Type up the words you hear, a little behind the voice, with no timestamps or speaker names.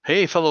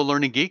Hey, fellow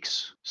learning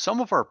geeks. Some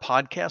of our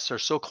podcasts are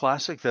so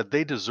classic that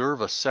they deserve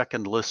a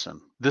second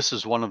listen. This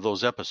is one of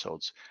those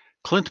episodes.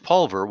 Clint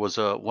Pulver was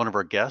one of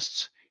our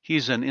guests.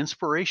 He's an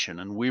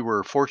inspiration, and we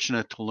were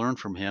fortunate to learn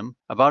from him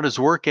about his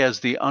work as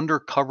the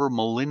undercover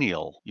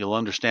millennial. You'll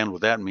understand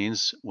what that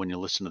means when you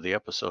listen to the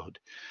episode.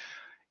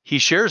 He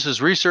shares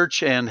his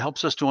research and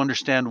helps us to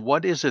understand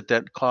what is it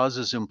that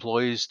causes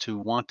employees to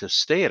want to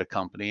stay at a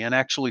company and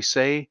actually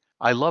say,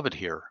 I love it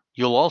here.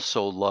 You'll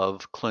also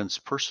love Clint's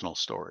personal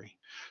story.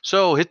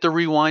 So hit the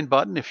rewind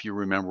button if you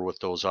remember what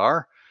those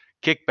are.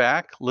 Kick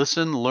back,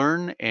 listen,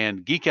 learn,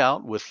 and geek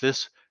out with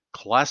this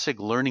classic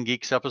Learning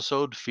Geeks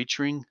episode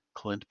featuring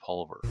Clint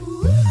Pulver.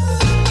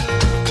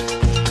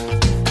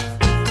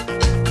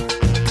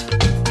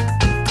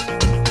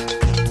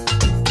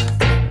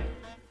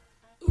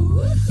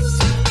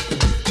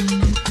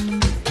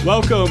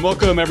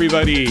 Welcome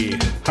everybody.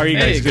 How are you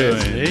guys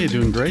doing? Hey,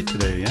 doing great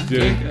today, yeah?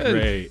 Doing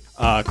great.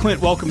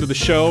 Clint, welcome to the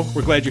show.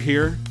 We're glad you're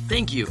here.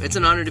 Thank you. It's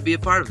an honor to be a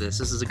part of this.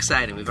 This is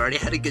exciting. We've already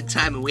had a good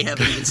time and we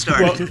haven't even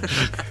started.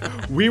 Well,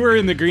 we were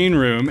in the green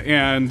room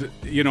and,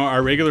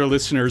 our regular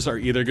listeners are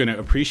either going to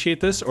appreciate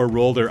this or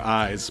roll their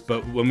eyes.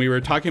 But when we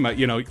were talking about,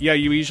 you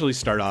usually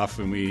start off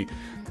and we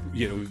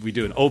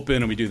do an open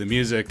and we do the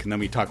music and then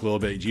we talk a little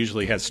bit. It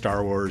usually has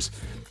Star Wars.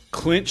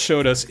 Clint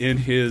showed us in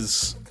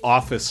his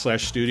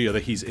office/studio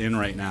that he's in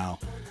right now.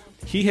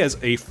 He has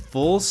a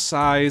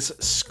full-size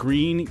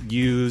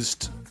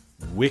screen-used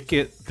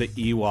Wicket the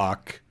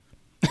Ewok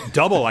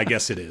double, I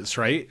guess it is,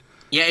 right?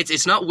 Yeah,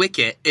 it's not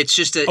Wicket. It's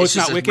just a. Oh, it's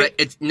not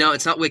Wicket? No,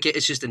 it's not Wicket.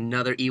 It's just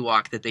another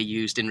Ewok that they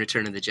used in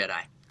Return of the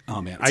Jedi.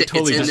 Oh man, I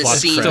totally just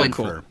lost track. It's in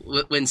the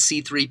scene when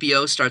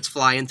C-3PO starts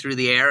flying through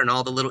the air and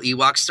all the little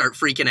Ewoks start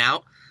freaking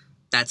out.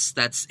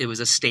 It was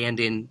a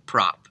stand-in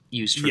prop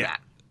used for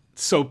that.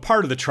 So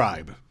part of the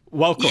tribe.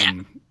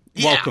 Welcome.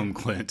 Yeah. Welcome,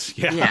 Clint.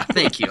 Yeah,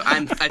 thank you.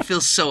 I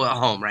feel so at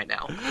home right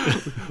now.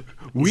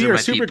 We are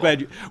super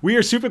glad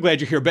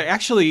you're here. But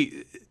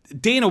actually,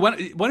 Dana, why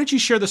don't you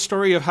share the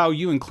story of how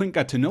you and Clint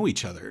got to know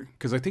each other?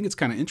 Because I think it's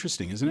kind of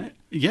interesting, isn't it?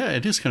 Yeah,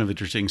 it is kind of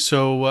interesting.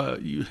 So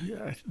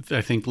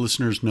I think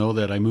listeners know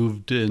that I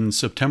moved in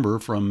September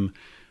from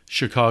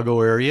Chicago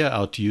area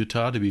out to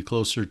Utah to be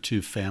closer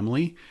to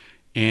family.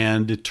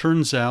 And it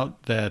turns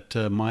out that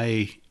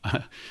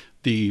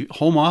the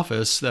home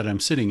office that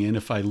I'm sitting in,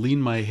 if I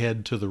lean my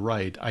head to the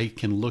right, I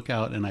can look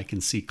out and I can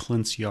see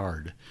Clint's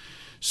yard.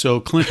 So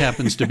Clint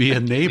happens to be a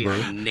neighbor.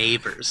 We are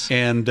neighbors.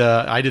 And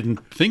I didn't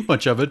think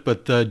much of it,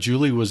 but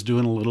Julie was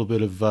doing a little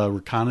bit of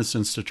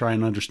reconnaissance to try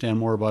and understand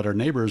more about our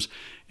neighbors.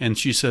 And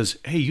she says,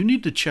 hey, you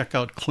need to check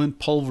out Clint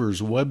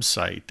Pulver's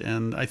website.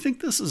 And I think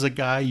this is a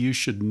guy you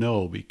should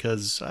know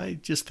because I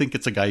just think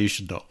it's a guy you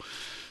should know.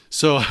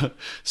 So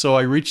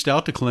I reached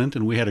out to Clint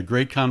and we had a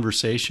great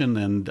conversation,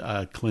 and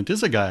Clint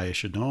is a guy I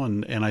should know.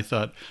 And I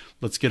thought,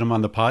 let's get him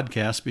on the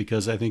podcast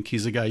because I think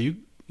he's a guy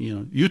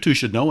you two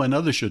should know and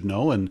others should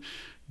know. And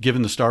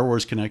given the Star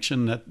Wars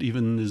connection, that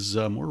even is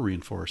more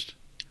reinforced.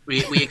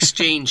 We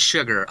exchange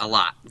sugar a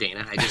lot,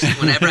 Dana.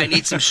 Whenever I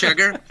need some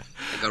sugar,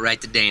 I go right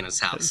to Dana's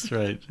house. That's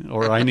right.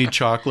 Or I need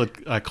chocolate,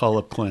 I call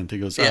up Clint. He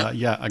goes,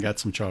 yeah, I got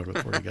some chocolate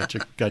for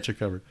you. Got you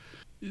covered.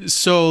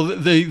 So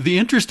the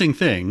interesting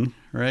thing,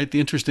 right? The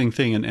interesting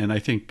thing, and I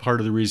think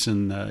part of the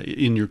reason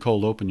in your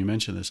cold open you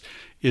mentioned this,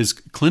 is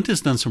Clint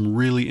has done some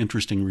really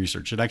interesting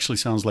research. It actually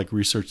sounds like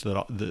research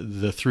that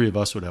the three of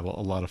us would have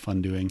a lot of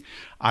fun doing.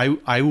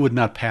 I would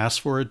not pass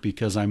for it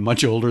because I'm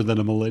much older than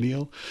a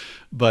millennial,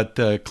 but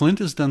Clint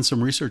has done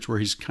some research where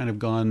he's kind of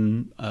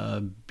gone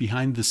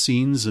behind the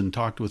scenes and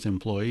talked with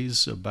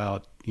employees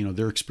about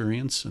their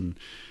experience, and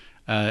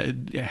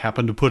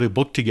happened to put a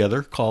book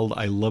together called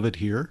 "I Love It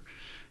Here."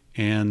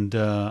 And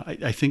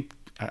I think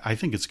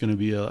it's going to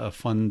be a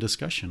fun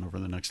discussion over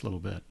the next little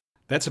bit.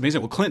 That's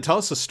amazing. Well, Clint, tell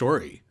us a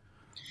story.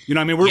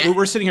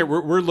 We're sitting here,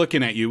 we're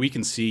looking at you, we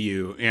can see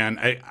you, and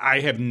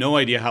I have no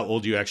idea how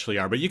old you actually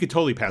are, but you could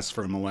totally pass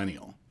for a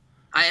millennial.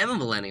 I am a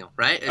millennial,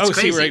 right? It's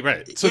crazy. See,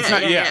 right. So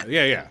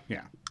yeah.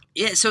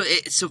 Yeah,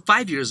 so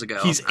 5 years ago...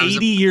 He's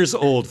 80 years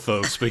old,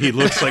 folks, but he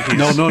looks like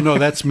he's... No,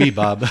 that's me,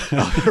 Bob.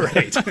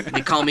 Right.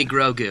 They call me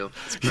Grogu.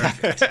 It's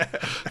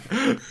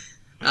perfect.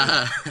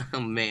 Oh,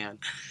 man.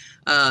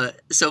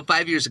 So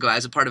 5 years ago, I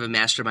was a part of a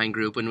mastermind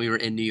group when we were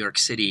in New York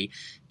City,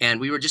 and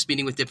we were just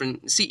meeting with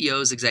different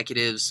CEOs,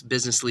 executives,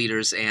 business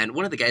leaders, and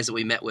one of the guys that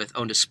we met with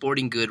owned a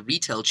sporting good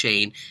retail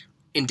chain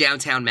in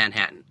downtown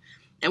Manhattan.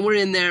 And we're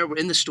in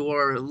the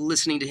store,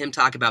 listening to him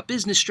talk about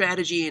business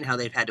strategy and how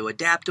they've had to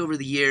adapt over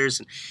the years.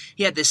 And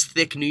he had this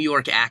thick New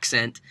York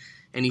accent,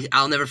 and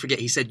I'll never forget,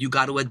 he said, you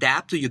got to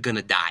adapt or you're going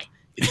to die.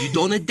 If you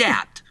don't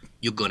adapt,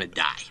 you're going to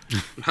die.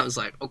 And I was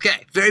like,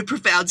 okay, very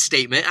profound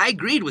statement. I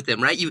agreed with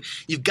him, right?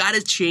 You've got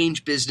to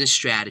change business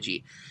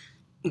strategy.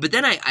 But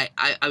then I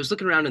was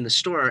looking around in the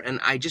store,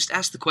 and I just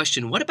asked the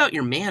question, what about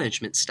your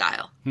management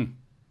style?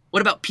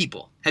 What about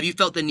people? Have you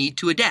felt the need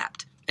to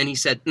adapt? And he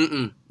said,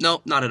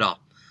 no, not at all.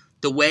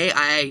 The way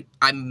I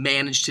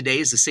manage today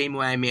is the same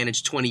way I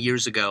managed 20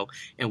 years ago,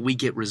 and we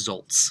get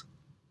results.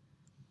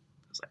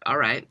 was like, all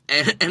right.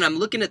 And I'm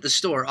looking at the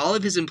store. All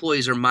of his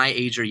employees are my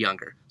age or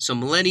younger. So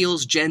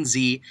millennials, Gen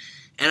Z.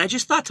 And I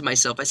just thought to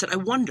myself, I said, I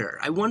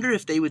wonder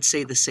if they would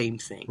say the same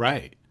thing.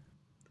 Right.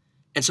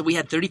 And so we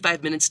had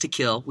 35 minutes to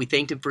kill. We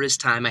thanked him for his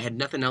time. I had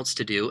nothing else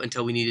to do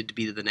until we needed to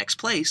be to the next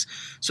place.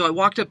 So I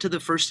walked up to the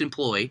first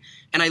employee,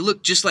 and I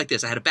looked just like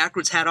this. I had a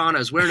backwards hat on. I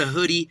was wearing a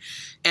hoodie,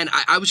 and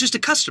I was just a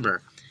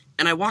customer.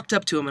 And I walked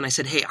up to him, and I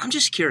said, hey, I'm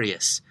just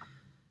curious.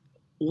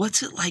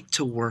 What's it like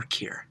to work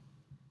here?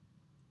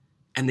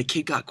 And the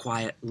kid got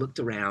quiet, looked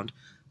around.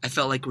 I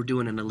felt like we're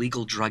doing an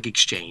illegal drug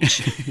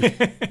exchange.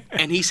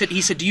 And he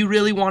said, do you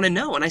really want to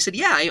know? And I said,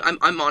 yeah,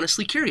 I'm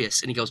honestly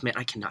curious. And he goes, man,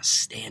 I cannot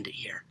stand it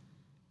here.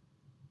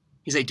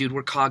 He's like, dude,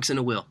 we're cogs in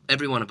a wheel.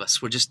 Every one of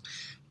us.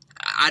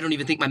 I don't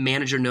even think my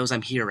manager knows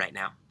I'm here right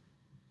now.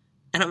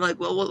 And I'm like,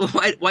 well,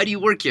 why do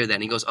you work here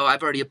then? He goes, oh,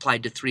 I've already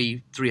applied to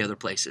three other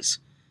places.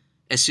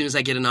 As soon as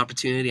I get an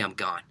opportunity, I'm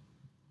gone.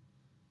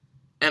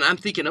 And I'm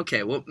thinking,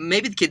 okay, well,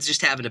 maybe the kid's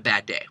just having a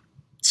bad day.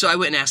 So I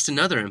went and asked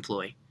another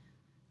employee,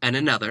 and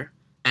another,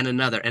 and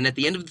another. And at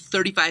the end of the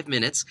 35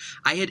 minutes,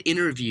 I had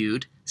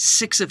interviewed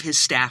 6 of his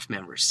staff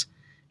members.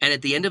 And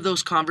at the end of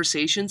those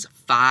conversations,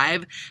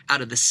 5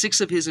 out of the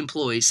 6 of his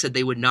employees said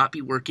they would not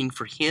be working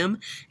for him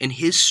and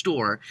his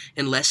store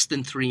in less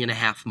than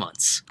 3.5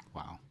 months.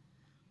 Wow.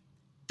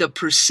 The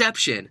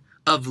perception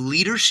of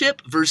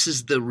leadership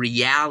versus the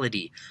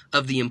reality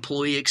of the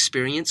employee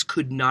experience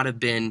could not have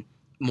been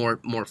more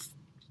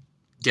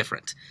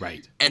different.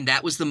 Right. And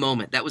that was the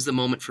moment. That was the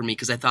moment for me,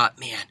 because I thought,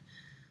 man,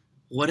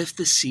 what if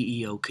the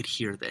CEO could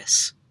hear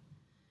this?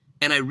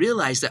 And I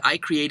realized that I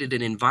created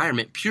an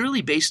environment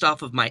purely based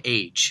off of my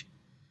age.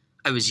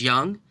 I was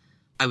young.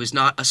 I was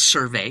not a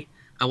survey.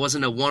 I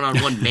wasn't a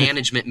one-on-one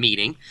management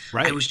meeting.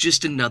 Right. I was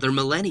just another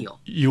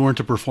millennial. You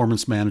weren't a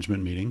performance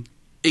management meeting.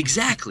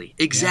 Exactly.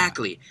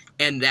 Yeah.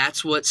 And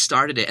that's what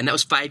started it. And that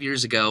was 5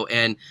 years ago.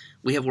 And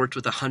we have worked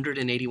with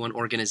 181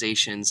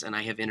 organizations, and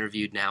I have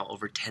interviewed now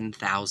over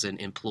 10,000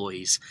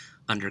 employees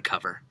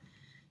undercover.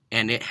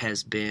 And it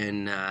has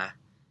been...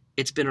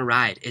 it's been a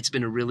ride. It's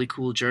been a really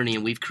cool journey,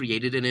 and we've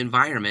created an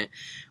environment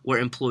where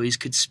employees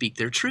could speak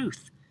their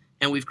truth.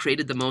 And we've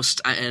created the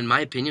most, in my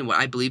opinion, what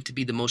I believe to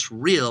be the most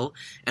real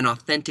and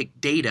authentic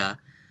data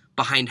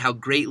behind how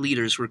great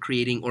leaders were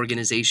creating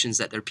organizations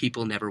that their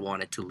people never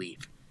wanted to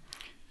leave.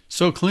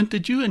 So, Clint,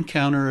 did you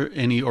encounter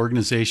any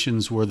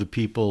organizations where the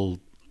people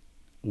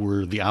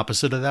were the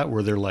opposite of that,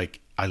 where they're like,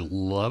 I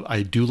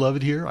do love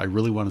it here. I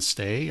really want to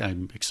stay.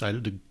 I'm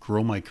excited to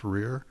grow my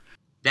career.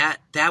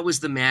 That was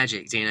the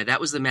magic, Dana.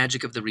 That was the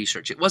magic of the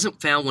research. It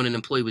wasn't found when an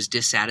employee was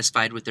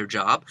dissatisfied with their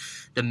job.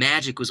 The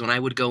magic was when I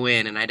would go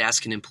in and I'd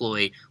ask an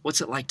employee,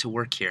 what's it like to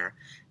work here?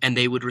 And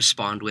they would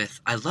respond with,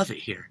 I love it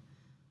here.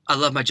 I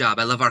love my job.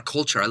 I love our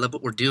culture. I love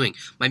what we're doing.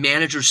 My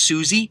manager,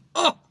 Susie.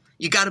 Oh,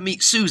 you got to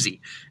meet Susie.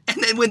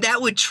 And then when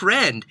that would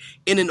trend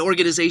in an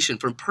organization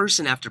from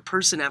person after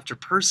person after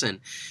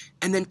person,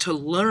 and then to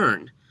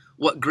learn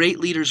what great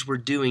leaders were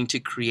doing to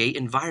create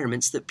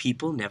environments that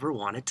people never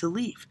wanted to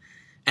leave.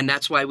 And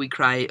that's why we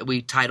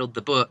titled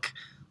the book,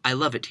 I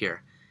Love It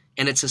Here.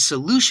 And it's a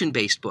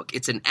solution-based book.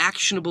 It's an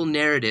actionable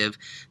narrative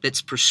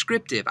that's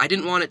prescriptive. I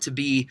didn't want it to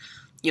be,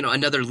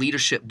 another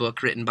leadership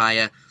book written by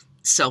a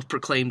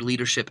self-proclaimed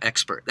leadership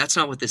expert. That's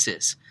not what this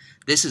is.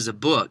 This is a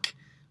book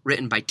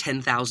written by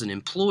 10,000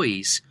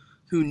 employees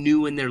who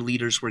knew when their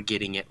leaders were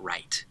getting it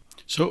right.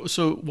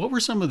 So what were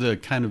some of the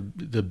kind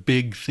of the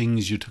big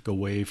things you took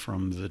away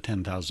from the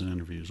 10,000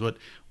 interviews?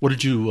 What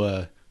did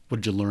you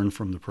learn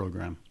from the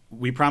program?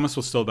 We promise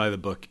we'll still buy the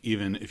book,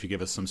 even if you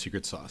give us some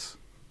secret sauce.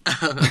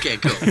 Okay,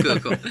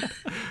 cool.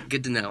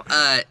 Good to know.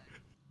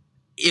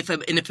 If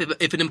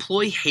an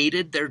employee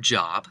hated their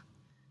job,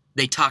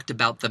 they talked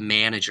about the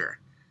manager.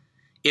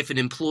 If an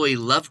employee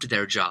loved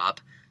their job,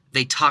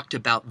 they talked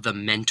about the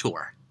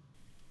mentor.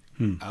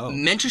 Oh.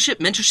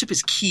 Mentorship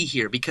is key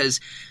here, because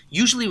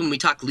usually when we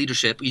talk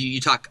leadership, you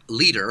talk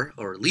leader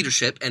or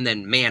leadership and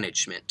then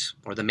management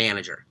or the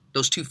manager,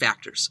 those 2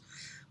 factors.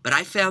 But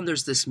I found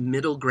there's this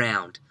middle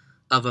ground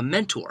of a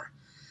mentor.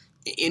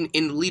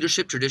 In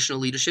leadership, traditional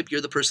leadership,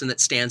 you're the person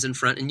that stands in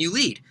front and you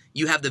lead.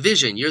 You have the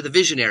vision. You're the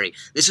visionary.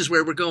 This is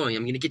where we're going.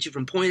 I'm going to get you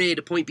from point A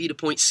to point B to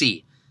point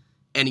C.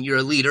 And you're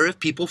a leader if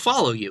people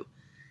follow you.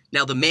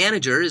 Now, the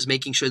manager is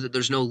making sure that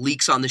there's no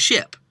leaks on the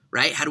ship,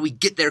 right? How do we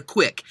get there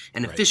quick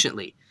and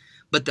efficiently?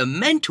 But the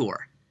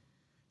mentor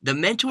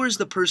is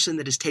the person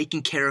that is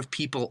taking care of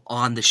people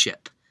on the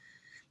ship.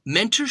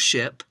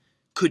 Mentorship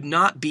could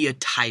not be a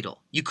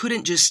title. You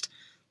couldn't just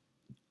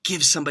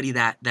give somebody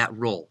that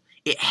role.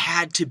 It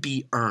had to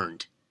be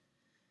earned.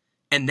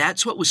 And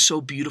that's what was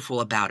so beautiful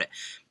about it.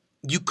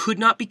 You could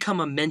not become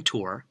a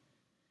mentor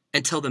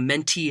until the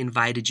mentee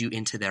invited you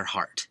into their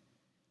heart.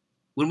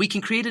 When we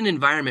can create an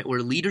environment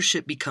where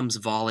leadership becomes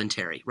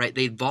voluntary, right?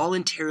 They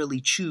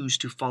voluntarily choose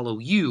to follow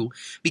you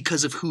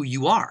because of who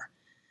you are.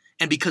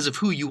 And because of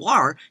who you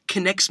are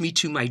connects me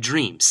to my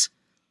dreams.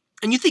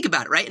 And you think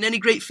about it, right? In any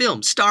great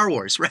film, Star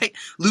Wars, right?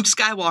 Luke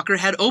Skywalker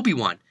had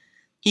Obi-Wan.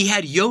 He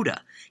had Yoda.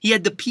 He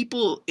had the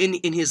people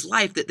in his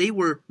life that they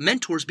were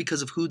mentors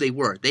because of who they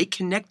were. They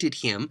connected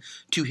him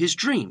to his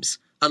dreams,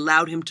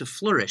 allowed him to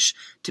flourish,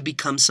 to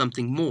become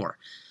something more.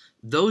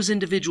 Those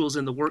individuals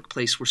in the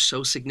workplace were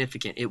so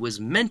significant. It was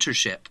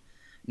mentorship,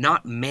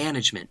 not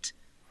management,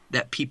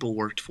 that people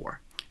worked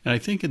for. And I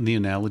think in the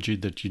analogy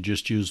that you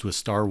just used with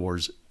Star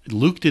Wars,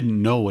 Luke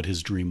didn't know what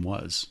his dream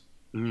was.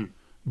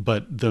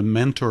 But the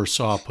mentor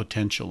saw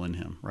potential in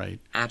him, right?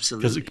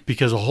 Absolutely.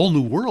 Because a whole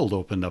new world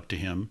opened up to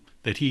him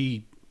that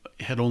he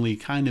had only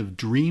kind of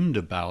dreamed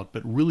about,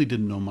 but really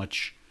didn't know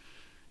much.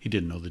 He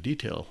didn't know the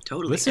detail.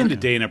 Totally. Listen to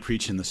Dana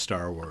preaching the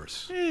Star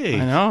Wars. Hey,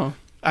 I know.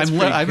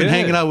 I've been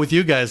hanging out with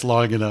you guys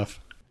long enough.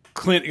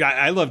 Clint,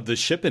 I loved the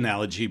ship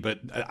analogy, but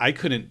I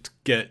couldn't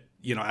get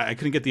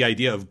the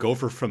idea of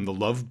Gopher from the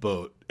Love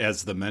Boat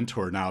as the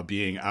mentor now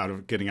getting out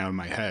of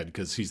my head,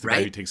 because he's the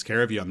guy who takes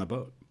care of you on the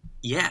boat.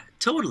 Yeah,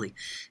 totally.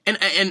 And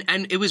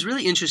it was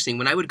really interesting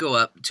when I would go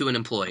up to an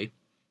employee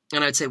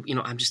and I'd say,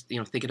 I'm just,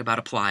 thinking about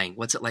applying.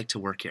 What's it like to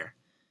work here?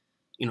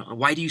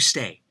 Why do you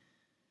stay?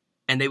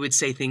 And they would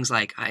say things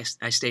like,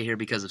 I stay here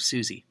because of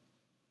Susie.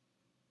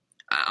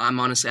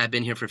 I've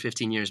been here for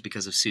 15 years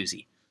because of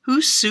Susie.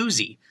 Who's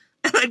Susie?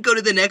 And I'd go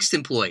to the next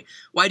employee.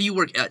 Why do you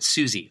work at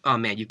Susie? Oh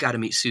man, you've got to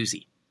meet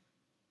Susie.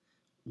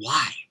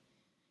 Why?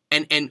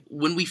 And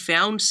when we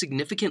found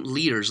significant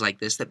leaders like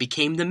this that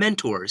became the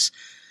mentors,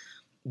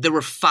 there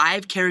were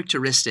 5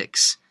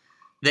 characteristics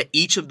that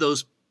each of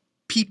those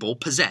people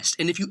possessed.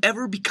 And if you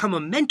ever become a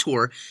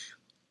mentor,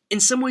 in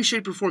some way,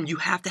 shape, or form, you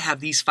have to have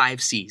these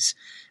 5 C's.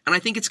 And I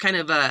think it's kind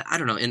of,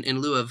 in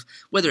lieu of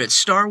whether it's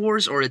Star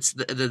Wars or it's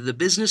the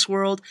business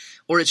world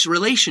or it's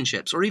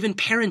relationships or even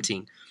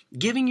parenting,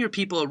 giving your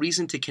people a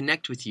reason to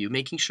connect with you,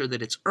 making sure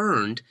that it's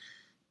earned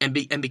and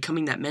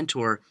becoming that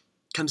mentor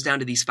comes down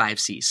to these 5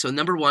 C's. So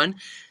number 1,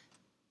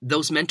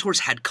 those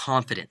mentors had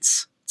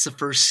confidence. It's the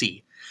first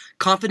C.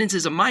 Confidence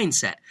is a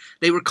mindset.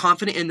 They were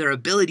confident in their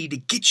ability to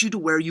get you to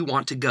where you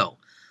want to go.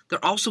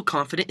 They're also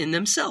confident in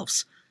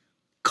themselves.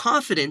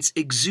 Confidence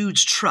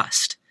exudes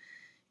trust.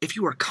 If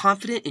you are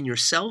confident in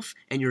yourself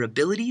and your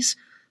abilities,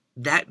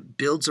 that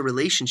builds a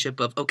relationship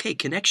of, okay,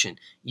 connection.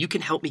 You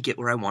can help me get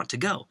where I want to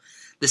go.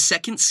 The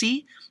second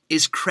C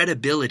is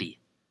credibility.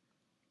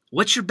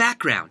 What's your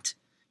background?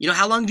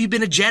 How long have you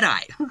been a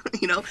Jedi?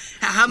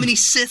 How many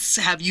Siths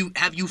have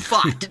you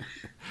fought?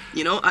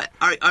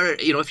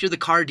 If you're the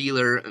car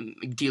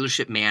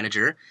dealership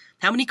manager,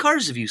 how many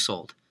cars have you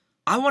sold?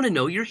 I want to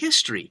know your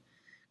history.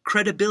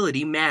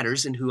 Credibility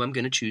matters in who I'm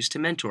going to choose to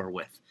mentor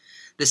with.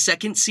 The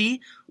second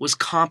C was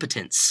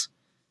competence.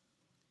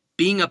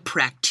 Being a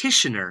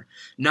practitioner,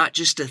 not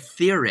just a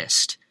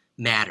theorist,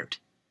 mattered.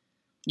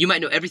 You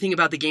might know everything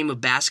about the game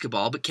of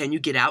basketball, but can you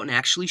get out and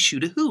actually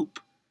shoot a hoop?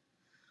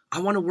 I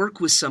want to work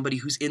with somebody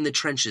who's in the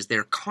trenches.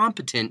 They're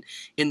competent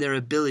in their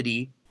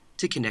ability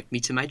to connect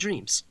me to my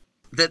dreams.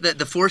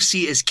 The fourth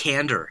C is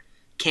candor.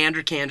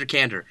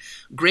 Candor.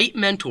 Great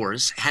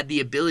mentors had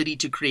the ability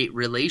to create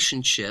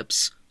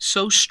relationships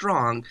so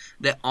strong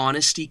that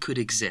honesty could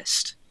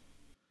exist.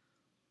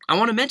 I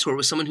want a mentor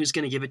with someone who's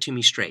going to give it to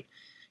me straight.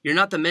 You're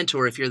not the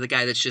mentor if you're the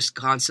guy that's just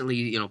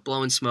constantly,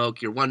 blowing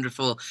smoke. You're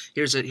wonderful.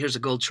 Here's a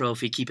gold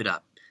trophy. Keep it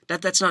up.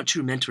 That's not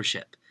true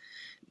mentorship.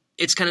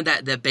 It's kind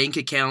of that bank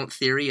account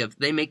theory of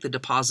they make the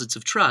deposits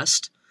of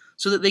trust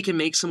so that they can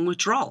make some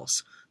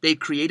withdrawals. They've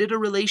created a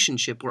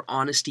relationship where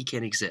honesty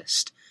can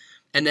exist.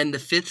 And then the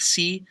fifth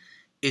C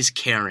is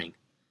caring.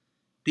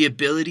 The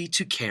ability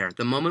to care.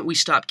 The moment we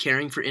stop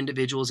caring for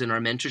individuals in our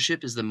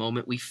mentorship is the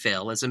moment we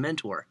fail as a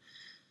mentor.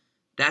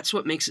 That's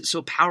what makes it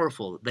so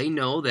powerful. They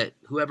know that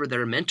whoever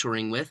they're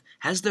mentoring with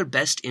has their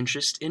best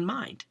interest in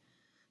mind.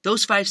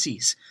 Those 5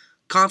 C's: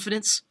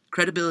 confidence,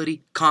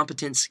 credibility,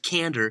 competence,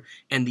 candor,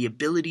 and the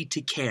ability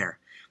to care.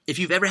 If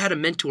you've ever had a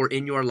mentor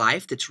in your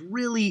life that's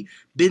really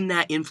been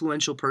that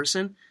influential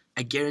person,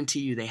 I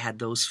guarantee you they had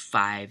those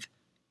 5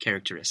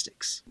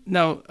 characteristics.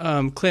 Now,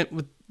 Clint,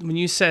 when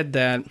you said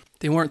that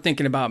they weren't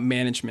thinking about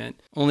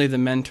management, only the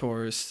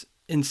mentors,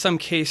 in some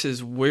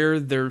cases were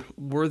their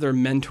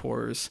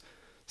mentors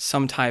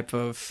some type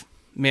of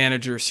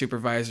manager,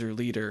 supervisor,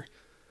 leader,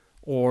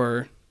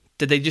 or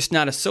did they just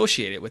not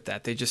associate it with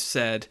that? They just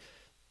said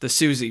the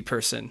Susie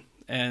person,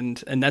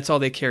 and that's all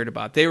they cared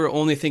about. They were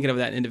only thinking of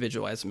that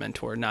individual as a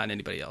mentor, not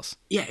anybody else.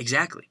 Yeah,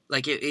 exactly.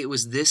 Like it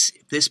was this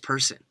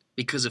person.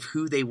 Because of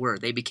who they were,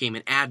 they became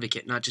an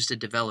advocate, not just a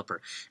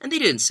developer. And they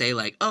didn't say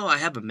like, oh, I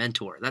have a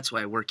mentor, that's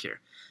why I work here.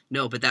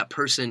 No, but that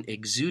person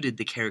exuded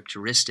the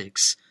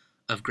characteristics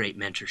of great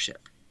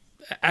mentorship.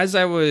 As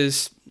I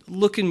was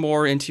looking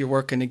more into your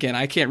work, and again,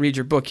 I can't read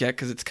your book yet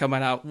because it's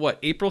coming out,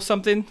 April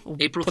something?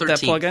 April 13th. Put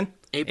that plug in?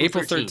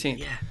 April 13th.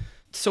 Yeah.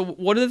 So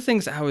one of the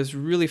things I was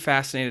really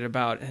fascinated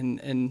about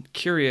and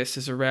curious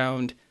is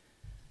around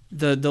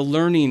the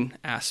learning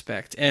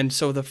aspect. And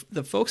so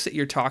the folks that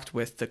you're talked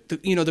with,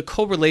 the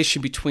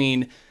correlation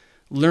between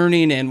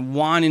learning and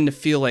wanting to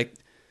feel like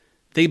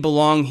they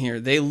belong here,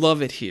 they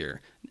love it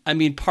here. I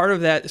mean, part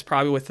of that is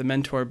probably with the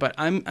mentor, but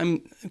I'm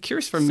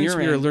curious from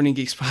your Learning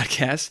Geeks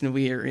podcast, and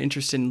we are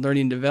interested in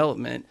learning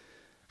development.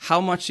 How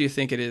much do you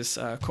think it is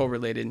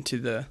correlated to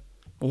the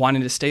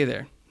wanting to stay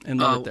there and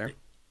love it there?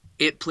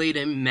 It played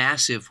a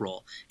massive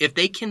role. If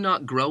they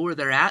cannot grow where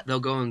they're at,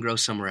 they'll go and grow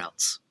somewhere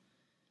else.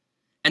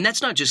 And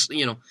that's not just,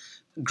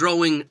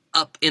 growing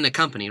up in a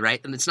company,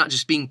 right? And it's not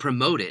just being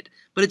promoted,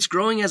 but it's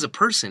growing as a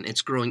person.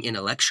 It's growing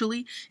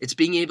intellectually. It's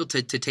being able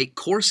to take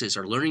courses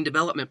or learning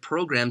development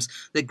programs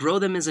that grow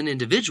them as an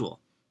individual,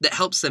 that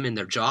helps them in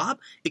their job.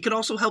 It could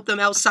also help them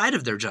outside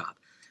of their job.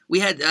 We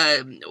had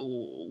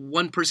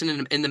one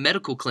person in the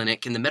medical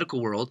clinic, in the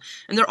medical world,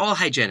 and they're all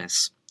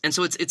hygienists. And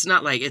so it's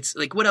not like, it's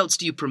like, what else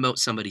do you promote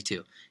somebody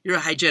to? You're a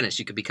hygienist.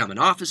 You could become an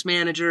office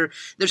manager.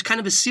 There's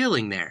kind of a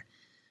ceiling there.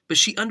 But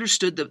she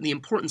understood the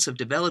importance of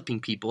developing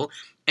people,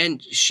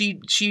 and she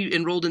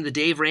enrolled in the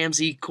Dave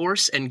Ramsey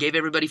course and gave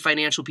everybody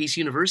Financial Peace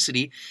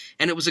University,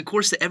 and it was a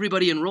course that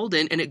everybody enrolled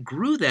in, and it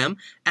grew them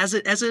as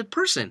a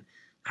person.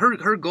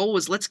 Her goal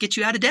was, let's get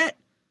you out of debt.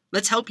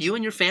 Let's help you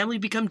and your family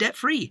become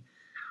debt-free.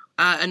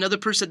 Another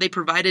person, they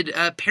provided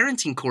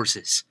parenting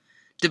courses,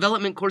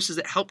 development courses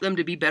that help them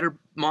to be better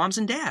moms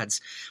and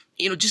dads.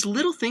 Just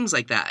little things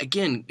like that.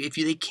 Again, if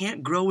they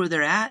can't grow where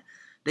they're at,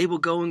 they will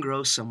go and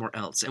grow somewhere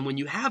else. And when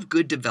you have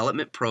good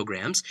development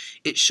programs,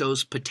 it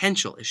shows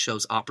potential. It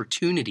shows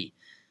opportunity.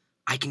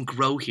 I can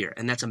grow here.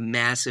 And that's a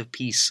massive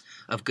piece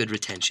of good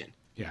retention.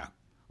 Yeah.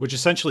 Which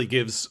essentially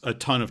gives a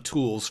ton of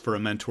tools for a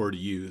mentor to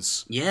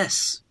use.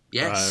 Yes.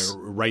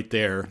 Right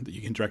there that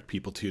you can direct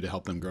people to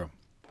help them grow.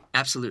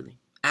 Absolutely.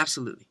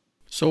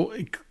 So,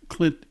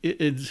 Clint,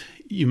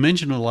 you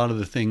mentioned a lot of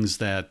the things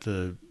that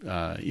the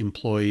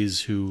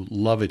employees who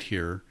love it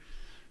here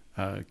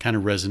kind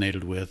of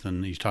resonated with,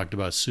 and you talked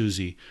about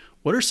Susie.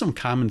 What are some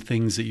common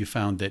things that you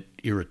found that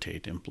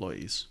irritate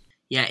employees?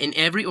 Yeah, in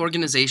every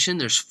organization,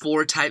 there's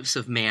 4 types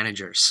of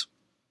managers.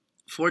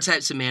 4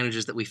 types of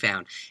managers that we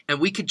found. And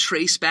we could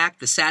trace back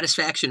the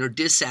satisfaction or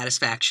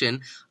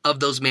dissatisfaction of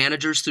those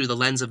managers through the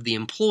lens of the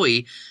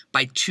employee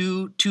by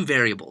two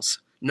variables.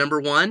 Number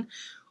 1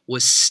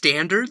 was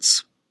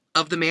standards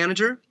of the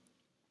manager.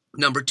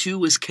 Number 2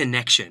 was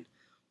connection,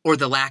 or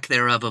the lack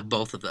thereof of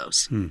both of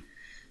those.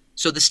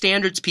 So the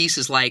standards piece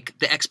is like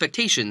the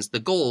expectations, the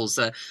goals.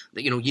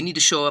 You need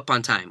to show up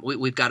on time.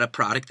 We've got a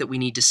product that we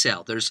need to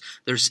sell. There's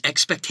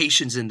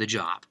expectations in the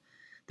job.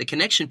 The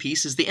connection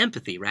piece is the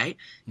empathy, right?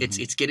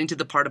 Mm-hmm. It's getting to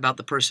the part about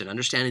the person,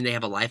 understanding they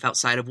have a life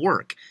outside of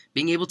work,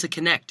 being able to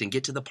connect and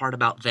get to the part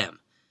about them.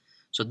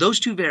 So those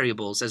 2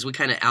 variables, as we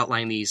kind of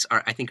outline these,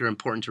 I think are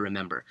important to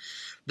remember.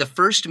 The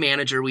first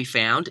manager we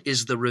found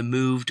is the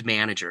removed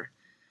manager.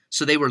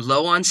 So they were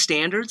low on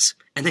standards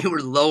and they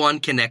were low on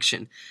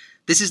connection.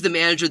 This is the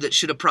manager that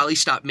should have probably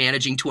stopped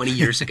managing 20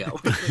 years ago.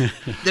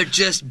 They're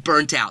just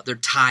burnt out. They're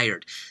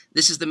tired.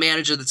 This is the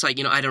manager that's like,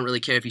 I don't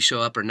really care if you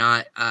show up or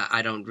not.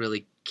 I don't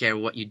really care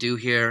what you do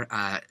here.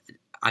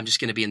 I'm just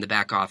going to be in the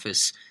back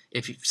office.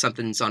 If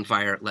something's on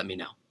fire, let me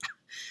know.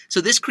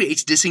 So this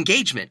creates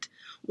disengagement.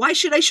 Why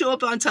should I show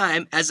up on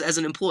time as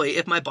an employee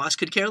if my boss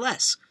could care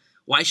less?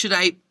 Why should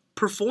I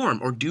perform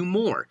or do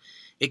more?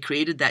 It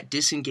created that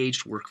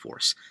disengaged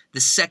workforce. The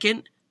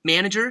second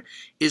manager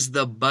is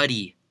the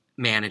buddy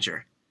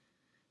manager.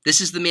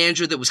 This is the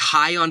manager that was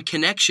high on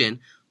connection,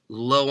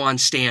 low on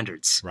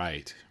standards.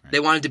 Right. They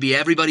wanted to be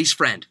everybody's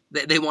friend.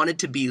 They wanted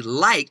to be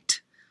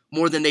liked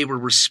more than they were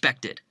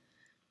respected.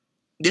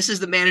 This is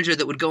the manager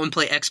that would go and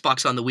play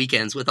Xbox on the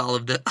weekends with all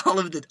of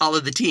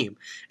the team.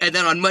 And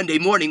then on Monday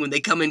morning when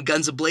they come in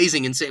guns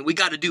a-blazing and saying, we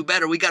got to do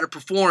better, we got to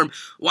perform,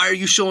 why are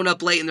you showing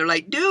up late? And they're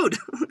like, dude,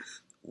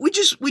 we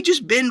just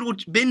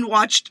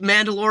binge-watched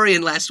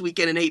Mandalorian last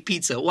weekend and ate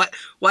pizza. Why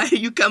are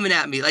you coming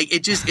at me? Like,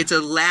 it's a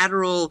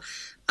lateral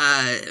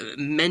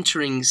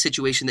mentoring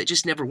situation that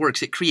just never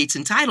works. It creates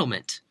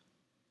entitlement.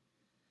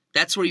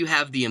 That's where you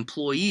have the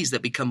employees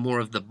that become more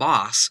of the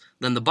boss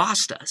than the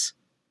boss does.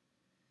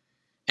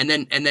 And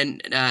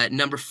then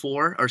number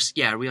 4,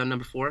 are we on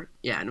number 4?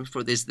 Yeah, number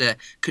 4 is the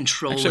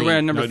controlling. Actually, we're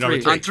on number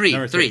 3.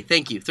 On 3.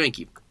 Thank you.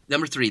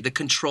 Number 3, the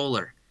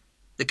controller,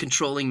 the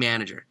controlling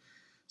manager.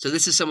 So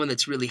this is someone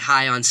that's really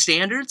high on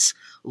standards,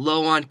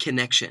 low on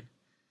connection.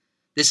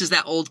 This is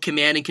that old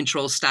command and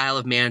control style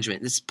of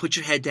management. This put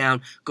your head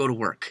down, go to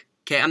work.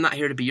 Okay, I'm not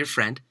here to be your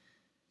friend.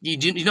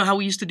 You know how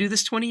we used to do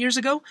this 20 years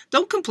ago?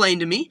 Don't complain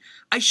to me.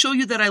 I show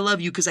you that I love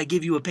you because I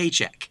give you a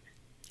paycheck.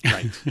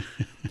 Right.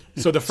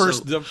 So the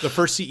first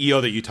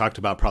CEO that you talked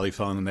about probably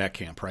fell in that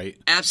camp, right?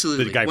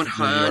 Absolutely. The guy from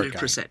New York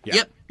 100%.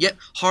 Yeah. Yep.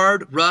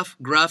 Hard, rough,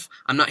 gruff.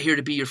 I'm not here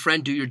to be your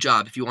friend. Do your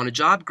job. If you want a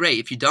job, great.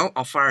 If you don't,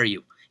 I'll fire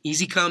you.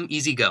 Easy come,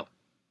 easy go.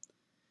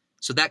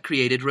 So that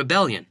created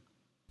rebellion.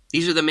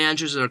 These are the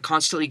managers that are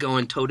constantly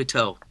going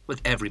toe-to-toe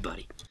with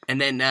everybody. And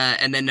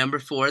then number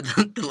 4,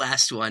 the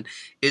last one,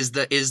 is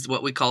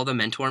what we call the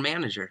mentor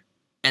manager.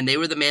 And they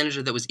were the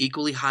manager that was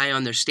equally high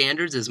on their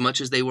standards as much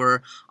as they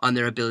were on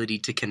their ability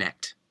to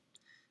connect.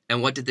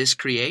 And what did this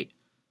create?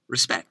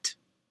 Respect.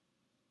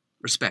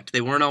 Respect.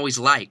 They weren't always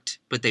liked,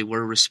 but they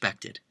were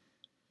respected.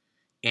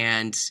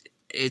 And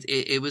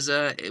it was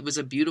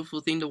a beautiful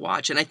thing to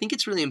watch. And I think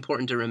it's really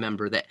important to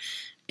remember that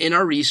in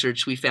our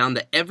research, we found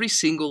that every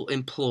single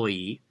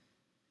employee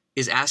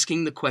is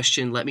asking the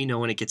question, let me know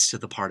when it gets to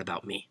the part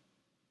about me.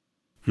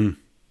 Hmm.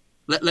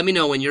 Let me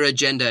know when your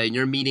agenda and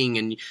your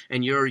meeting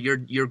and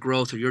your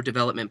growth or your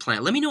development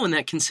plan, let me know when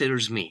that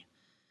considers me.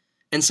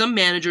 And some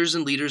managers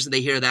and leaders,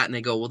 they hear that and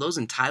they go, well, those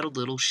entitled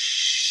little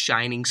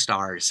shining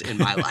stars in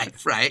my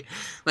life, right?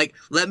 Like,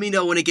 let me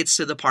know when it gets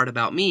to the part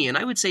about me. And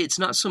I would say it's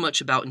not so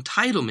much about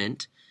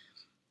entitlement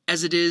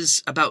as it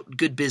is about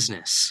good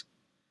business.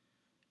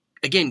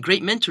 Again,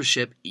 great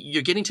mentorship,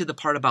 you're getting to the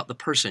part about the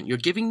person. You're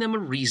giving them a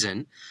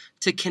reason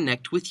to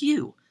connect with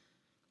you.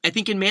 I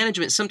think in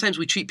management, sometimes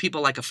we treat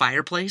people like a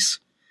fireplace,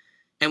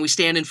 and we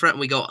stand in front and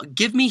we go,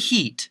 give me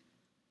heat,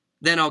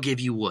 then I'll give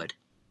you wood.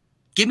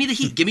 Give me the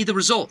heat, give me the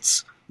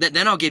results.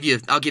 Then I'll give you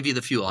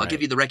the fuel, I'll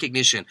give you the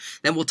recognition.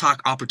 Then we'll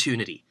talk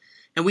opportunity.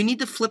 And we need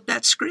to flip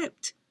that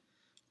script.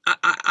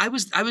 I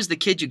was the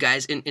kid, you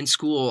guys, in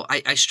school.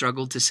 I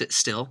struggled to sit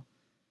still.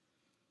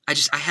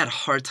 I had a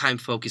hard time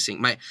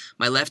focusing. My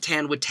left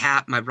hand would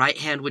tap, my right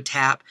hand would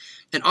tap.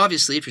 And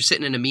obviously, if you're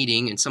sitting in a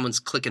meeting and someone's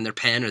clicking their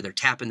pen or they're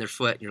tapping their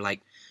foot, and you're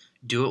like,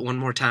 do it one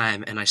more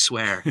time, and I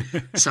swear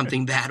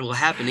something bad will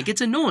happen. It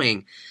gets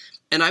annoying.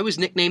 And I was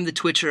nicknamed the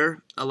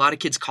Twitcher. A lot of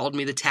kids called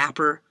me the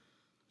Tapper.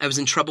 I was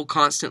in trouble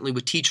constantly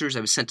with teachers.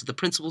 I was sent to the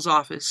principal's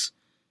office.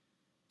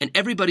 And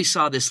everybody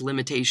saw this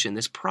limitation,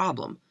 this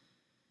problem.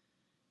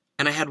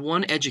 And I had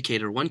one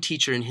educator, one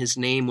teacher, and his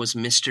name was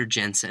Mr.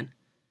 Jensen.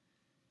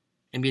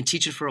 I'd been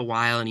teaching for a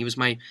while, and he was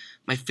my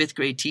fifth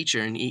grade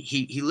teacher. And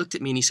he looked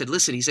at me and he said,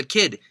 listen, he said,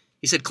 kid,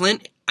 he said,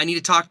 Clint, I need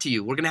to talk to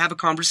you. We're going to have a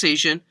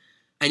conversation.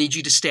 I need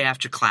you to stay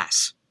after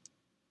class.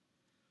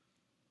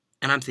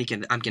 And I'm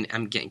thinking, I'm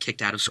getting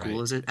kicked out of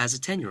school as a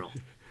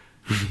 10-year-old.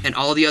 And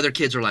all the other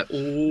kids are like,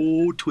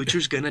 oh,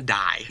 Twitcher's going to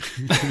die.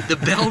 The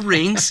bell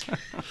rings,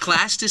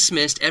 class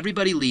dismissed,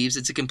 everybody leaves.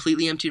 It's a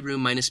completely empty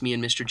room minus me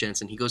and Mr.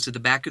 Jensen. He goes to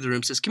the back of the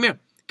room, says, come here,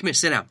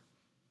 sit down.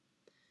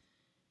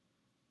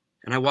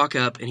 And I walk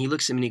up, and he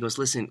looks at me and he goes,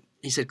 listen,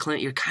 he said,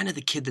 Clint, you're kind of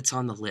the kid that's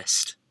on the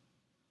list.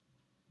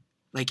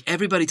 Like,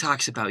 everybody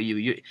talks about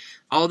you.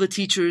 All the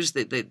teachers,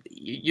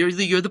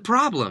 you're the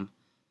problem.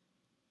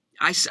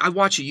 I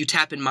watch you. You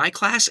tap in my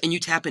class, and you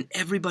tap in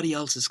everybody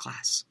else's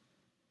class.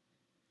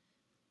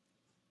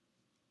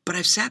 But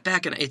I've sat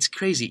back, and it's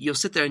crazy. You'll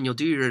sit there, and you'll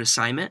do your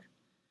assignment,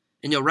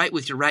 and you'll write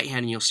with your right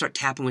hand, and you'll start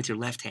tapping with your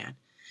left hand.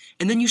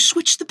 And then you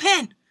switch the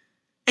pen,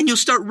 and you'll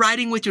start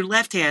writing with your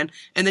left hand,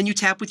 and then you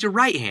tap with your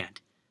right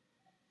hand.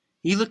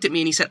 He looked at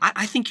me, and he said,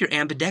 I think you're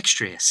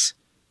ambidextrous.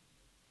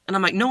 And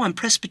I'm like, no, I'm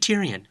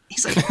Presbyterian.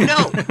 He's like,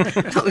 no.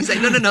 He's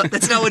like, no,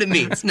 that's not what it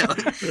means. No.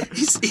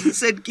 He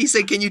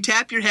said, can you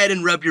tap your head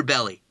and rub your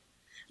belly?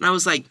 And I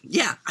was like,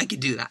 yeah, I could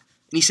do that.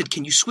 And he said,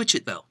 can you switch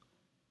it though?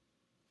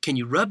 Can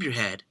you rub your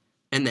head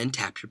and then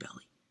tap your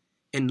belly?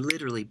 And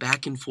literally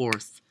back and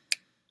forth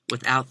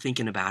without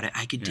thinking about it,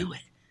 I could do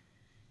it.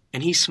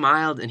 And he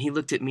smiled and he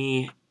looked at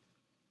me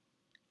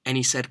and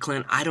he said,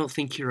 Clint, I don't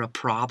think you're a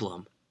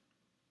problem.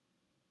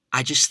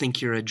 I just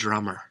think you're a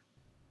drummer.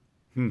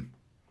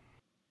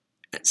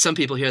 Some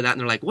people hear that and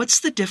they're like,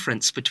 what's the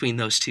difference between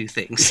those two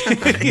things?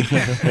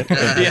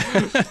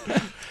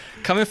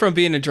 Coming from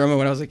being a drummer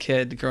when I was a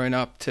kid, growing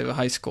up to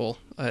high school,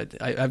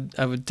 I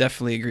would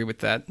definitely agree with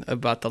that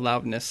about the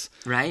loudness.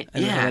 Right?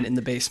 And in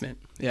the basement.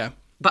 Yeah.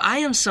 But I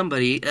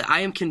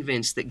am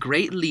convinced that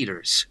great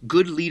leaders,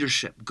 good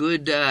leadership,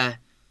 good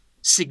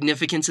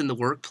significance in the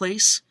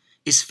workplace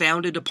is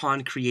founded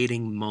upon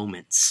creating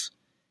moments.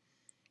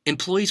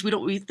 Employees,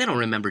 they don't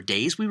remember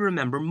days, we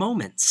remember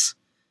moments.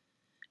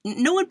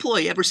 No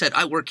employee ever said,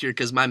 I work here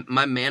because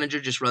my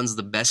manager just runs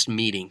the best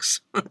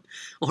meetings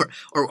or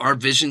our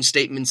vision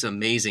statement's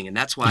amazing and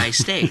that's why I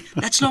stay.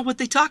 That's not what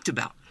they talked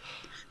about.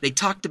 They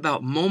talked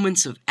about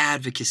moments of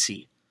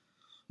advocacy,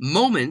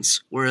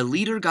 moments where a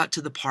leader got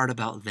to the part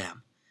about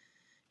them.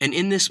 And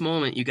in this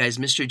moment, you guys,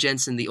 Mr.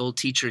 Jensen, the old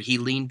teacher, he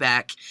leaned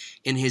back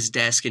in his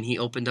desk and he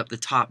opened up the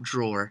top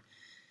drawer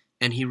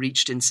and he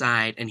reached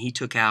inside and he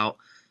took out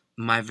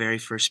my very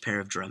first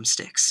pair of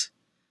drumsticks.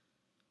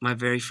 My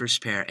very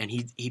first pair, and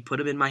he put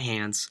them in my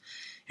hands,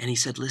 and he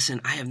said, listen,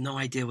 I have no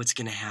idea what's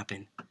going to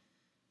happen,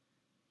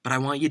 but I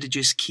want you to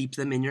just keep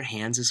them in your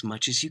hands as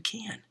much as you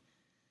can.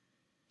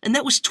 And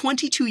that was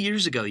 22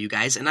 years ago, you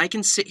guys, and I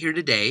can sit here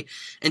today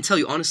and tell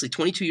you, honestly,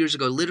 22 years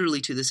ago, literally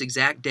to this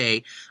exact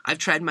day, I've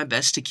tried my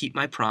best to keep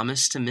my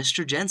promise to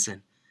Mr.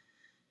 Jensen.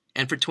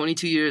 And for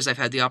 22 years, I've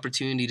had the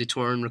opportunity to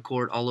tour and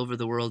record all over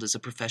the world as a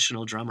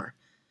professional drummer.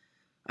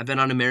 I've been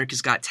on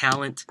America's Got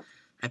Talent.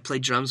 I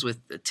played drums with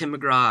Tim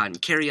McGraw and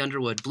Carrie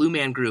Underwood, Blue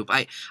Man Group.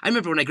 I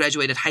remember when I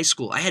graduated high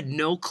school, I had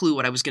no clue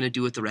what I was going to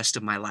do with the rest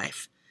of my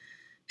life.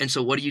 And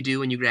so what do you do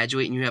when you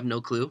graduate and you have no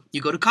clue?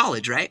 You go to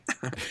college, right?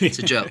 It's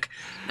a joke.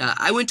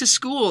 I went to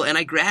school and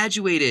I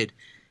graduated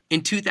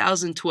in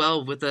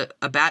 2012 with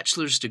a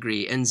bachelor's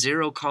degree and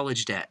 0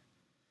 college debt.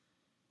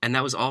 And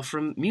that was all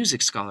from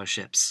music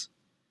scholarships.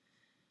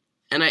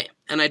 And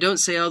I don't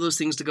say all those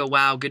things to go,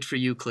 wow, good for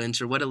you,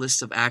 Clint, or what a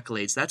list of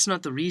accolades. That's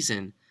not the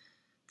reason.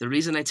 The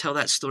reason I tell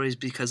that story is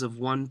because of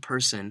one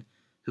person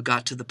who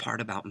got to the part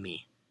about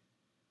me.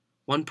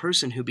 One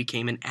person who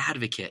became an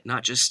advocate,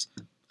 not just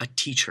a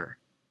teacher.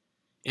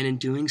 And in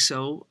doing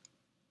so,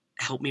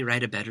 help me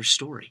write a better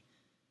story.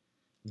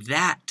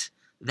 That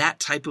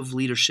type of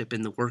leadership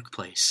in the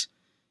workplace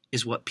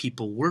is what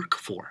people work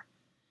for.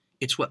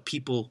 It's what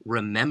people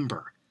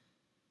remember.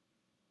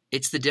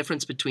 It's the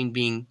difference between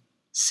being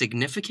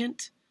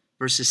significant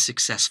versus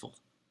successful.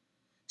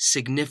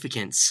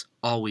 Significance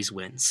always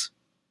wins.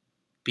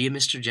 Be a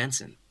Mr.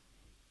 Jensen.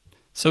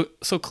 So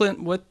Clint,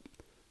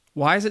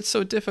 why is it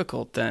so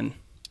difficult then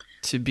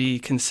to be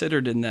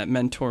considered in that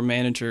mentor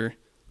manager,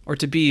 or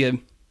to be a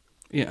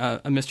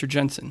Mr.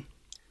 Jensen?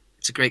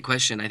 It's a great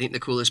question. I think the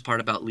coolest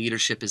part about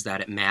leadership is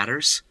that it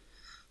matters.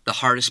 The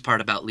hardest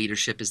part about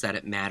leadership is that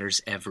it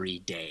matters every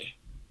day.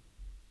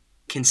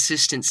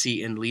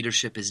 Consistency in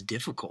leadership is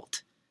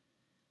difficult.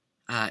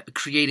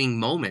 Creating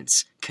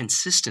moments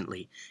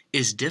consistently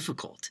is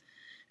difficult.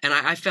 And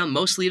I found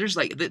most leaders,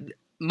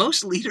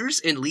 most leaders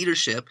in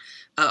leadership,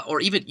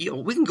 or even,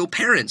 we can go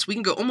parents, we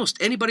can go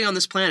almost anybody on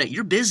this planet,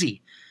 you're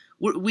busy.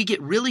 We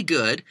get really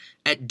good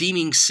at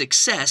deeming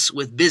success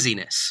with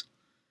busyness.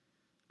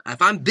 If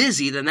I'm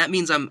busy, then that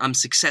means I'm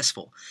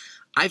successful.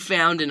 I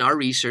found in our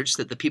research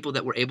that the people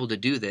that were able to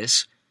do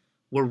this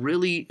were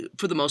really,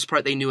 for the most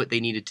part, they knew what they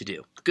needed to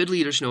do. Good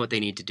leaders know what they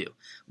need to do.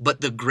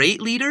 But the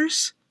great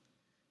leaders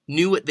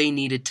knew what they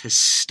needed to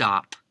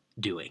stop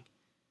doing.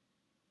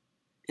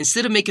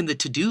 Instead of making the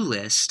to-do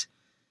list,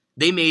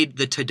 they made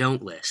the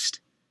to-don't list.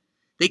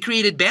 They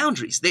created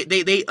boundaries.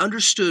 They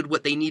understood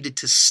what they needed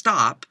to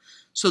stop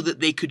so that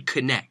they could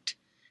connect.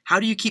 How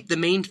do you keep the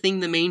main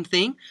thing the main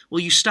thing? Well,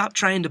 you stop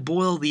trying to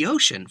boil the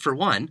ocean, for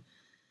one.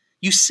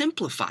 You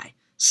simplify.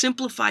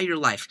 Simplify your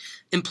life.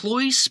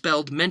 Employees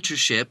spelled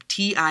mentorship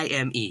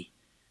Time.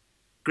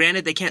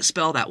 Granted, they can't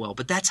spell that well,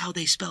 but that's how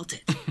they spelled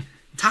it.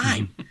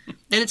 Time.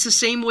 And it's the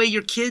same way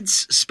your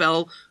kids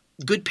spell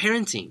good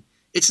parenting.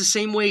 It's the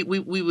same way we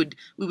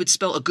would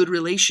spell a good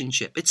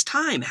relationship. It's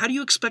time. How do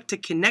you expect to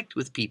connect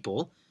with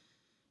people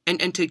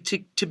and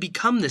to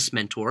become this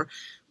mentor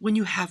when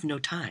you have no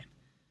time?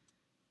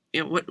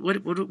 What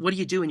do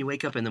you do when you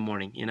wake up in the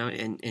morning?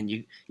 And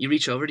you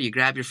reach over, do you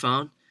grab your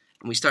phone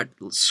and we start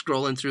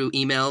scrolling through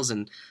emails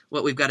and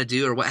what we've got to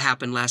do or what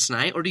happened last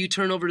night? Or do you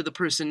turn over to the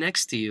person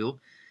next to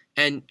you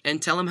and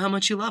tell them how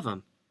much you love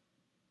them?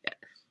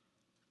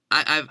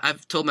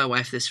 I've told my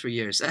wife this for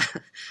years.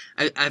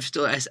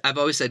 I've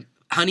always said,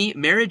 honey,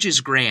 marriage is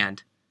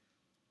grand,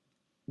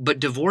 but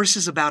divorce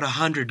is about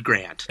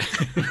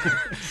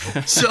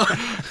 $100,000. So,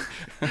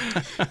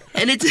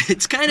 and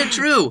it's kind of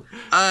true.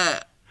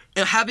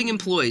 Having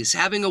employees,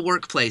 having a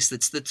workplace,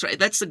 that's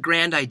the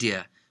grand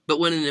idea. But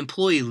when an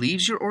employee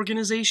leaves your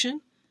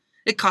organization,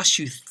 it costs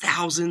you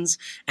thousands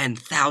and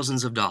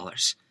thousands of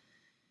dollars.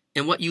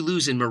 And what you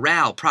lose in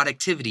morale,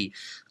 productivity,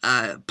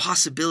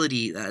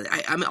 possibility,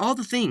 all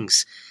the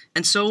things.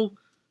 And so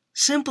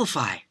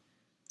simplify.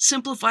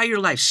 Simplify your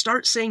life.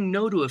 Start saying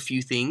no to a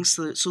few things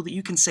so that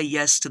you can say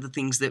yes to the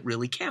things that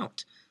really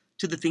count,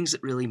 to the things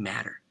that really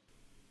matter.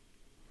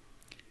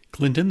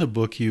 Clint, in the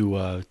book,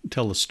 you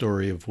tell a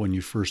story of when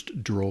you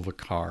first drove a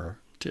car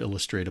to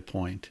illustrate a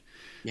point.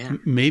 Yeah.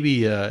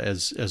 Maybe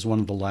as one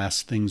of the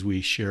last things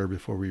we share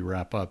before we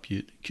wrap up,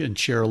 you can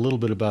share a little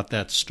bit about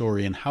that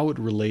story and how it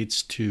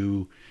relates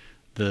to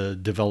the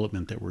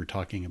development that we were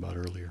talking about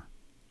earlier.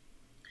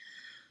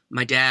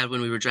 My dad,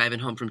 when we were driving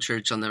home from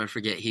church, I'll never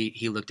forget,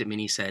 he looked at me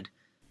and he said,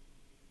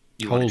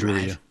 "You How want to old were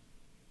drive?" you?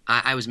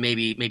 I was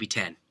maybe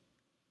 10.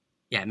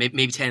 Yeah,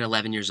 maybe 10,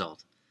 11 years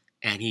old.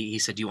 And he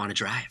said, "Do you want to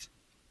drive?"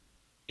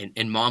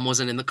 And Mom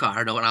wasn't in the car.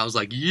 And I was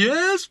like,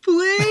 "Yes,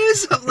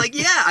 please." I'm like,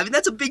 yeah. I mean,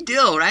 that's a big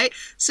deal, right?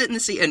 Sit in the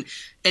seat.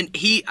 And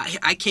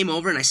I came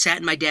over and I sat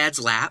in my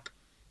dad's lap.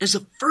 It was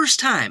the first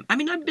time. I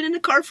mean, I've been in the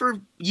car for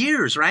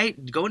years,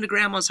 right? Going to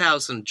grandma's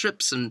house and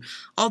trips and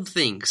all the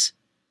things.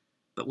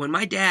 But when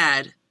my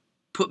dad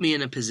put me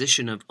in a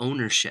position of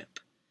ownership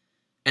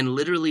and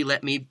literally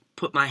let me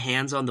put my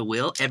hands on the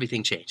wheel,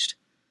 everything changed.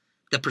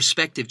 The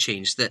perspective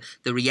changed,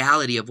 the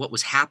reality of what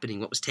was happening,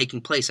 what was taking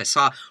place. I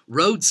saw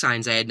road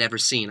signs I had never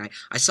seen.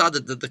 I saw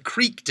the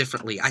creek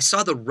differently. I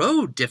saw the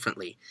road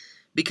differently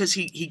because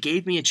he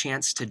gave me a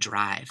chance to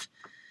drive.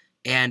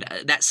 And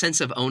that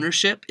sense of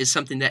ownership is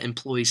something that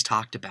employees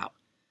talked about.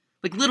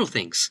 Like little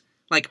things.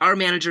 Like our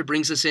manager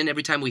brings us in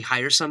every time we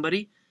hire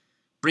somebody,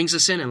 brings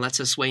us in and lets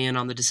us weigh in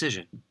on the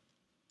decision.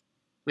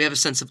 We have a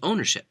sense of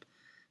ownership.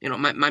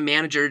 My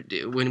manager,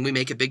 when we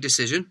make a big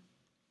decision,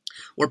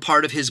 we're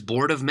part of his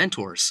board of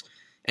mentors.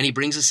 And he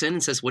brings us in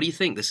and says, "What do you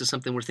think? This is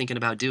something we're thinking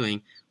about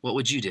doing. What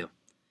would you do?"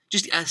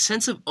 Just a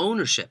sense of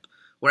ownership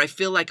where I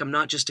feel like I'm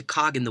not just a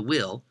cog in the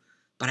wheel,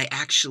 but I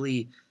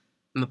actually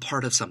am a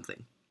part of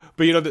something.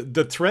 But,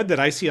 the thread that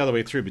I see all the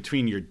way through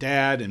between your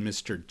dad and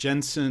Mr.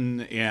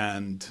 Jensen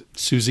and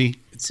Susie,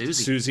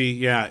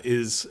 yeah,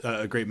 is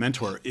a great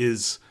mentor,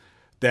 is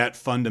that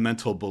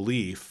fundamental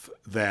belief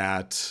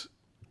that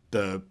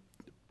the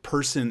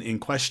person in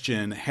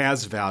question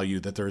has value,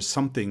 that there's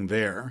something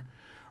there,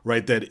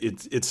 right? That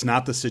it's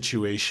not the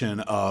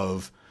situation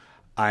of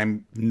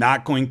I'm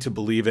not going to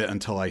believe it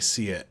until I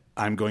see it.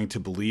 I'm going to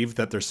believe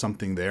that there's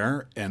something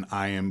there, and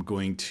I am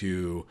going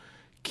to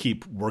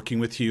keep working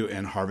with you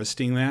and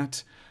harvesting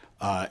that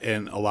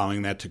and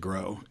allowing that to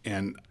grow.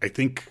 And I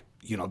think,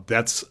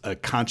 that's a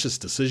conscious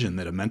decision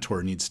that a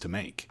mentor needs to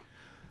make,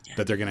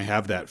 that they're going to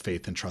have that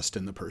faith and trust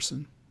in the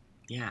person.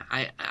 Yeah.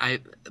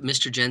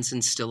 Mr.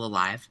 Jensen's still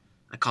alive.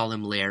 I call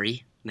him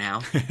Larry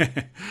now.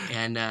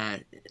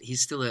 And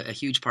he's still a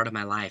huge part of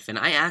my life. And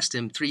I asked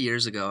him 3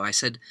 years ago, I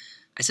said,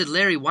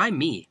 Larry, why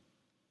me?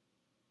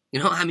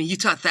 You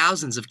taught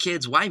thousands of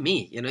kids. Why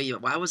me?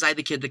 Why was I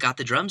the kid that got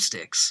the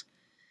drumsticks?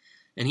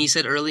 And he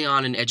said early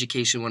on in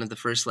education, one of the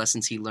first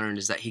lessons he learned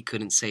is that he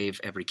couldn't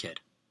save every kid.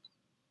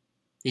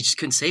 He just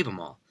couldn't save them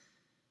all,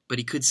 but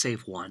he could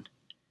save one.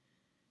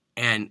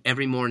 And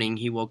every morning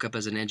he woke up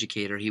as an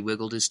educator, he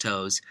wiggled his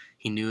toes,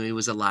 he knew he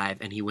was alive,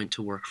 and he went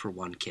to work for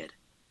one kid.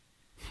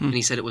 And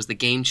he said it was the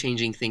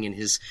game-changing thing in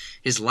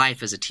his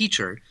life as a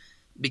teacher,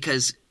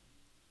 because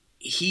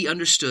he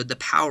understood the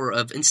power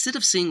of, instead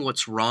of seeing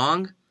what's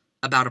wrong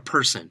about a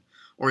person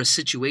or a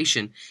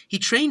situation, he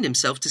trained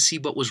himself to see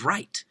what was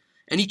right.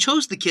 And he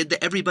chose the kid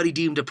that everybody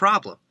deemed a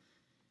problem.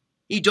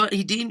 He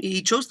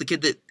chose the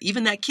kid that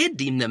even that kid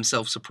deemed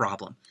themselves a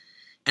problem.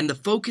 And the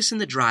focus and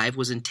the drive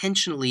was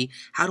intentionally,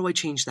 how do I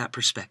change that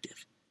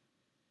perspective?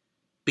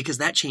 Because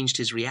that changed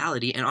his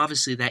reality, and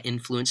obviously that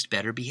influenced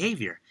better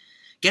behavior.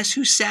 Guess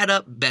who sat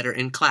up better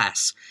in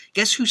class?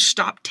 Guess who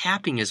stopped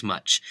tapping as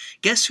much?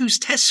 Guess whose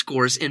test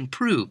scores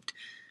improved?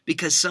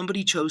 Because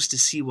somebody chose to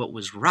see what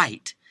was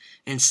right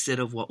instead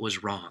of what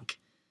was wrong.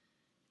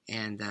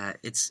 And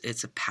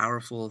it's a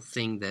powerful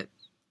thing that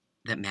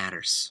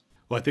matters.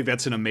 Well, I think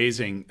that's an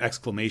amazing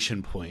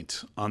exclamation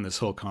point on this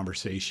whole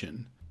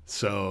conversation.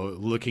 So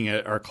looking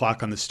at our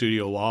clock on the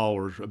studio wall,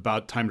 we're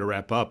about time to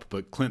wrap up.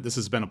 But Clint, this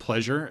has been a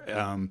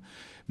pleasure.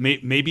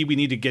 Maybe we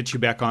need to get you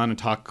back on and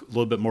talk a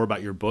little bit more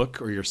about your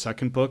book or your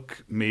second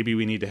book. Maybe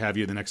we need to have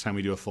you the next time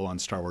we do a full-on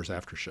Star Wars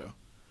after show.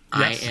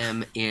 Yes. I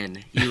am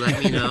in. You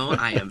let me know.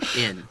 I am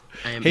in.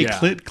 Hey,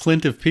 yeah.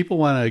 Clint, if people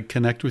want to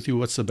connect with you,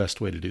 what's the best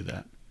way to do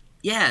that?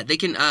 Yeah, they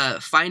can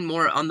find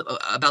more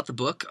about the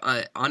book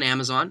on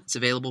Amazon. It's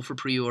available for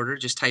pre-order.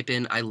 Just type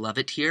in "I love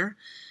it" here.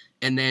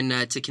 And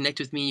then to connect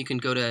with me, you can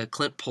go to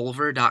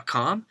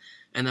clintpulver.com.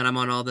 And then I'm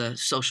on all the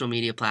social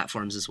media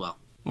platforms as well.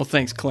 Well,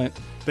 thanks, Clint.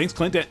 Thanks,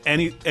 Clint.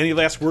 Any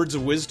last words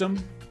of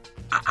wisdom?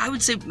 I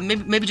would say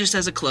maybe just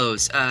as a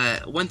close,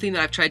 one thing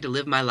that I've tried to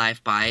live my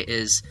life by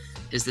is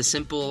the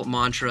simple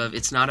mantra of,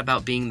 it's not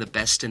about being the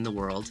best in the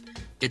world.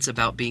 It's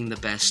about being the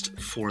best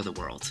for the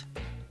world.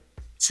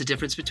 It's the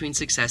difference between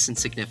success and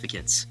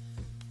significance.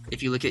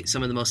 If you look at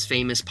some of the most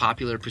famous,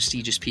 popular,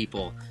 prestigious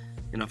people,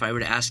 if I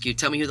were to ask you,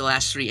 tell me who the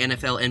last 3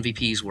 NFL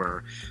MVPs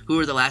were, who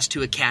are the last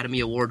 2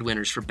 Academy Award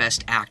winners for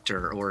Best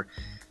Actor, or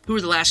who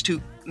are the last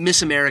 2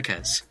 Miss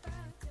Americas?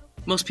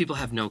 Most people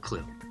have no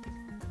clue.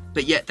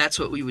 But yet that's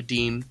what we would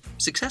deem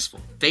successful,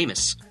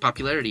 famous,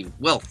 popularity,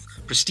 wealth,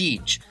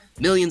 prestige,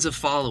 millions of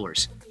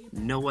followers.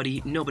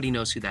 Nobody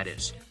knows who that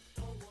is.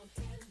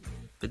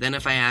 But then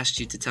if I asked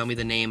you to tell me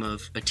the name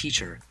of a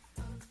teacher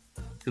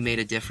who made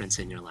a difference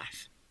in your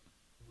life,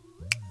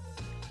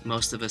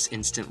 most of us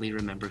instantly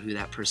remember who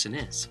that person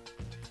is.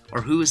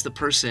 Or who is the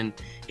person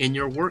in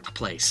your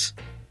workplace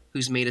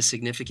who's made a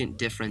significant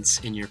difference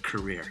in your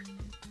career?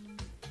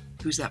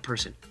 Who's that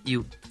person?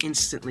 You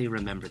instantly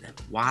remember them.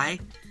 Why?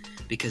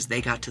 Because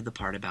they got to the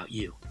part about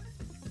you.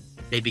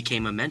 They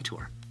became a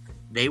mentor.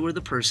 They were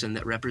the person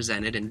that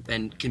represented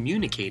and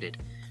communicated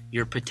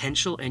your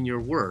potential and your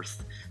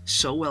worth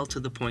so well to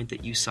the point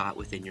that you saw it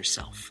within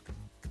yourself.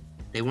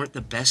 They weren't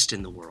the best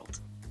in the world,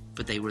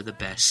 but they were the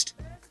best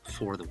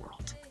for the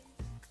world.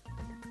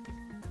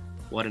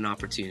 What an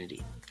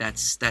opportunity.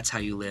 That's how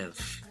you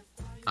live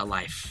a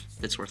life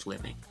that's worth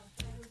living.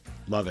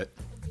 Love it.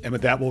 And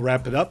with that, we'll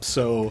wrap it up.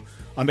 So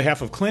on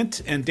behalf of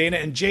Clint and Dana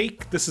and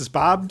Jake, this is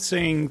Bob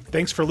saying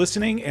thanks for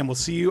listening, and we'll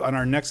see you on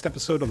our next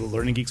episode of the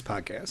Learning Geeks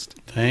podcast.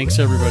 Thanks,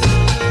 everybody.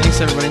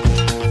 Thanks,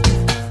 everybody.